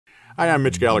Hi, I'm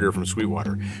Mitch Gallagher from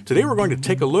Sweetwater. Today we're going to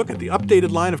take a look at the updated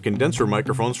line of condenser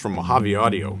microphones from Mojave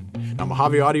Audio. Now,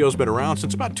 Mojave Audio has been around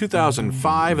since about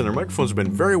 2005, and their microphones have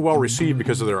been very well received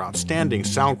because of their outstanding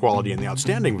sound quality and the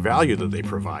outstanding value that they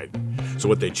provide. So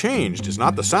what they changed is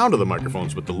not the sound of the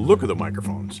microphones, but the look of the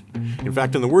microphones. In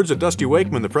fact, in the words of Dusty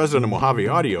Wakeman, the president of Mojave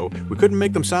Audio, we couldn't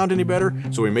make them sound any better,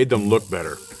 so we made them look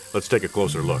better. Let's take a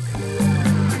closer look.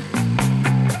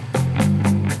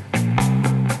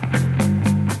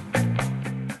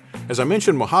 As I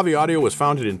mentioned, Mojave Audio was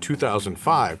founded in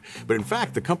 2005, but in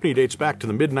fact the company dates back to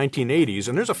the mid-1980s,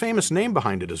 and there's a famous name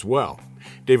behind it as well.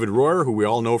 David Royer, who we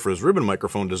all know for his ribbon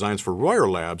microphone designs for Royer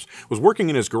Labs, was working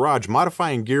in his garage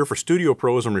modifying gear for studio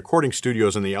pros and recording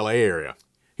studios in the LA area.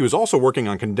 He was also working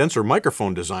on condenser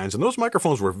microphone designs, and those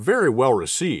microphones were very well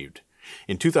received.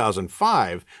 In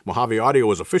 2005, Mojave Audio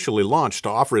was officially launched to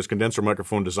offer his condenser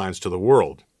microphone designs to the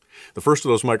world. The first of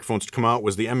those microphones to come out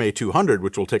was the MA200,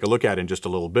 which we'll take a look at in just a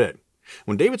little bit.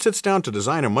 When David sits down to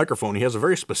design a microphone, he has a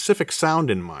very specific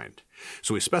sound in mind.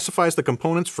 So he specifies the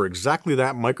components for exactly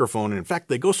that microphone, and in fact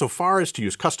they go so far as to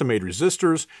use custom-made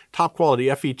resistors, top-quality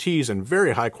FETs, and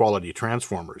very high-quality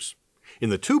transformers. In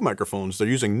the tube microphones, they're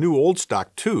using new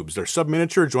old-stock tubes. They're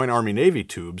sub-miniature Joint Army-Navy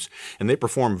tubes, and they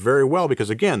perform very well because,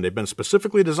 again, they've been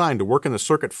specifically designed to work in the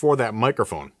circuit for that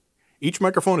microphone. Each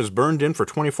microphone is burned in for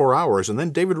 24 hours, and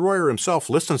then David Royer himself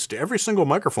listens to every single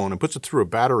microphone and puts it through a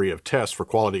battery of tests for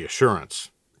quality assurance.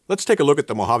 Let's take a look at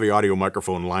the Mojave Audio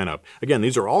microphone lineup. Again,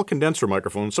 these are all condenser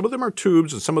microphones. Some of them are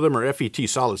tubes and some of them are FET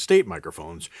solid-state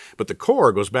microphones, but the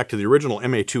core goes back to the original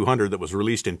MA200 that was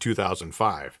released in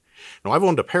 2005. Now, I've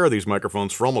owned a pair of these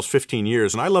microphones for almost 15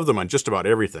 years, and I love them on just about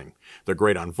everything. They're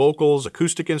great on vocals,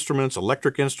 acoustic instruments,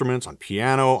 electric instruments, on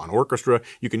piano, on orchestra.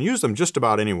 You can use them just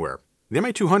about anywhere. The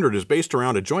MA200 is based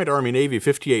around a Joint Army-Navy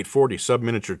 5840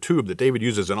 sub-miniature tube that David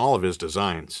uses in all of his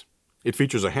designs. It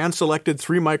features a hand-selected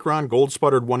 3-micron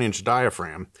gold-sputtered 1-inch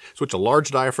diaphragm, so it's a large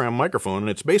diaphragm microphone, and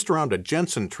it's based around a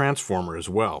Jensen transformer as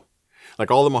well. Like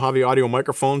all the Mojave Audio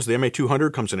microphones, the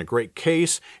MA200 comes in a great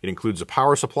case. It includes a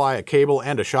power supply, a cable,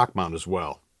 and a shock mount as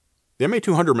well. The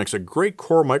MA200 makes a great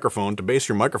core microphone to base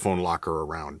your microphone locker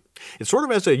around. It sort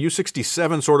of has a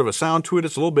U67 sort of a sound to it.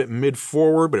 It's a little bit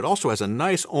mid-forward, but it also has a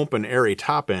nice open, airy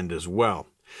top end as well.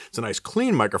 It's a nice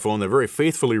clean microphone that very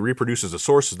faithfully reproduces the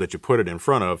sources that you put it in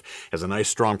front of, has a nice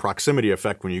strong proximity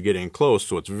effect when you get in close,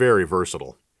 so it's very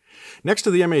versatile. Next to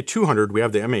the MA200, we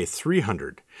have the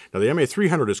MA300. Now the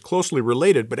MA300 is closely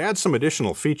related, but adds some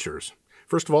additional features.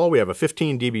 First of all, we have a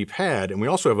 15 dB pad, and we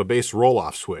also have a bass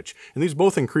roll-off switch, and these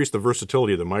both increase the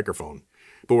versatility of the microphone.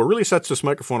 But what really sets this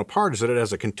microphone apart is that it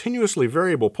has a continuously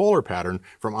variable polar pattern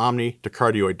from omni to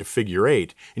cardioid to figure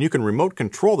 8, and you can remote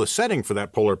control the setting for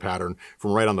that polar pattern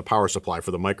from right on the power supply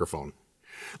for the microphone.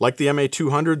 Like the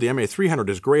MA200, the MA300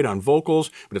 is great on vocals,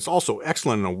 but it's also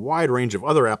excellent in a wide range of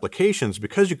other applications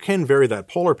because you can vary that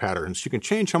polar pattern, so you can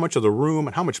change how much of the room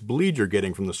and how much bleed you're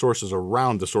getting from the sources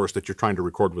around the source that you're trying to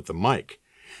record with the mic.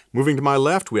 Moving to my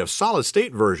left, we have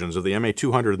solid-state versions of the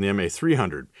MA200 and the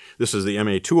MA300. This is the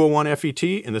MA201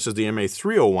 FET, and this is the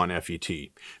MA301 FET.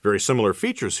 Very similar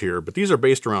features here, but these are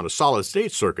based around a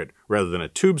solid-state circuit rather than a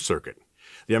tube circuit.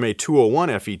 The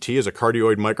MA201 FET is a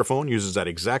cardioid microphone, uses that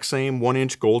exact same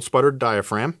 1-inch gold-sputtered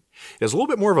diaphragm. It has a little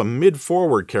bit more of a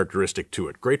mid-forward characteristic to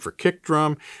it. Great for kick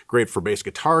drum, great for bass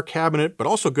guitar cabinet, but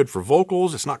also good for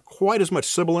vocals. It's not quite as much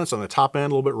sibilance on the top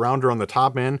end, a little bit rounder on the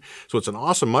top end, so it's an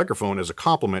awesome microphone as a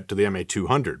complement to the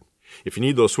MA200. If you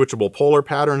need those switchable polar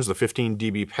patterns, the 15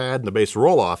 dB pad and the bass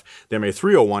roll-off, the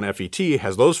MA301 FET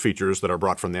has those features that are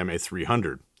brought from the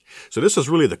MA300. So this is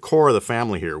really the core of the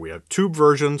family here. We have tube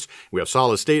versions, we have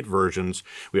solid-state versions,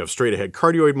 we have straight-ahead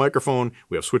cardioid microphone,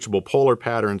 we have switchable polar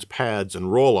patterns, pads,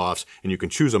 and roll-offs, and you can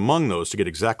choose among those to get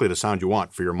exactly the sound you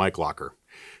want for your mic locker.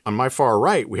 On my far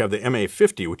right, we have the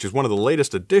MA50, which is one of the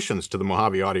latest additions to the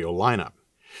Mojave Audio lineup.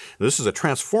 This is a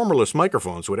transformerless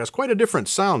microphone, so it has quite a different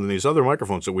sound than these other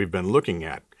microphones that we've been looking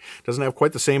at. It doesn't have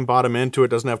quite the same bottom end to it,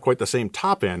 doesn't have quite the same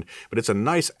top end, but it's a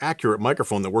nice, accurate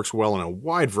microphone that works well in a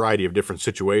wide variety of different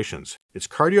situations. It's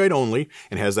cardioid only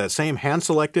and has that same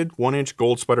hand-selected 1-inch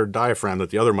gold-sputtered diaphragm that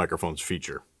the other microphones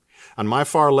feature. On my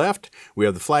far left, we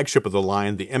have the flagship of the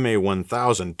line, the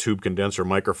MA1000 tube condenser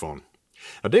microphone.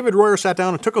 Now, David Royer sat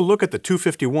down and took a look at the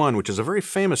 251, which is a very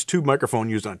famous tube microphone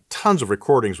used on tons of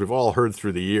recordings we've all heard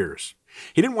through the years.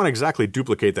 He didn't want to exactly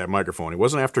duplicate that microphone. He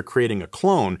wasn't after creating a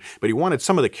clone, but he wanted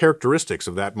some of the characteristics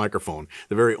of that microphone.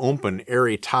 The very open,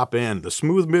 airy top end, the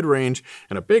smooth mid-range,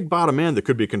 and a big bottom end that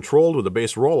could be controlled with a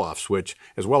bass roll-off switch,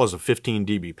 as well as a 15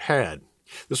 dB pad.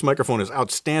 This microphone is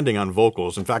outstanding on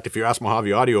vocals. In fact, if you ask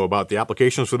Mojave Audio about the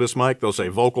applications for this mic, they'll say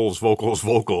vocals, vocals,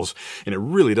 vocals, and it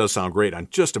really does sound great on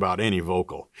just about any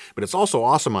vocal. But it's also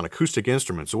awesome on acoustic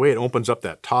instruments. The way it opens up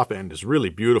that top end is really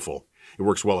beautiful. It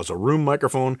works well as a room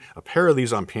microphone. A pair of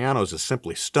these on pianos is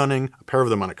simply stunning. A pair of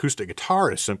them on acoustic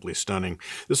guitar is simply stunning.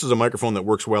 This is a microphone that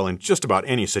works well in just about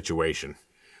any situation.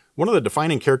 One of the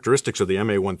defining characteristics of the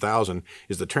MA1000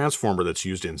 is the transformer that's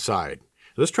used inside.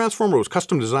 This transformer was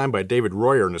custom designed by David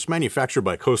Royer and is manufactured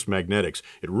by Coast Magnetics.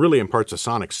 It really imparts a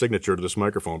sonic signature to this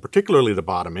microphone, particularly the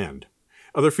bottom end.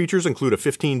 Other features include a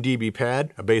 15 dB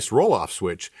pad, a bass roll-off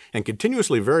switch, and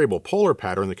continuously variable polar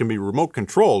pattern that can be remote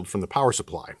controlled from the power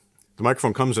supply. The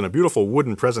microphone comes in a beautiful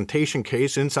wooden presentation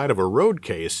case inside of a Rode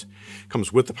case. It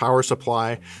comes with the power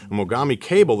supply, a Mogami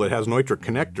cable that has nitric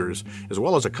connectors, as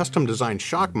well as a custom designed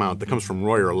shock mount that comes from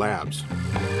Royer Labs.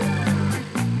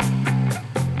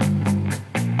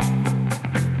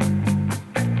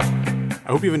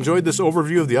 I hope you've enjoyed this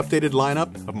overview of the updated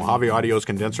lineup of Mojave Audio's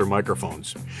condenser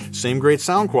microphones. Same great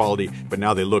sound quality, but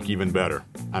now they look even better.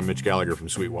 I'm Mitch Gallagher from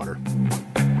Sweetwater.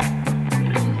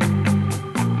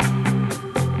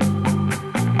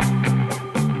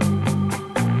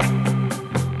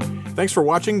 Thanks for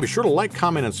watching. Be sure to like,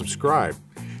 comment, and subscribe.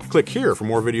 Click here for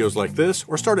more videos like this,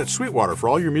 or start at Sweetwater for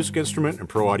all your music instrument and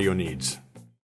pro audio needs.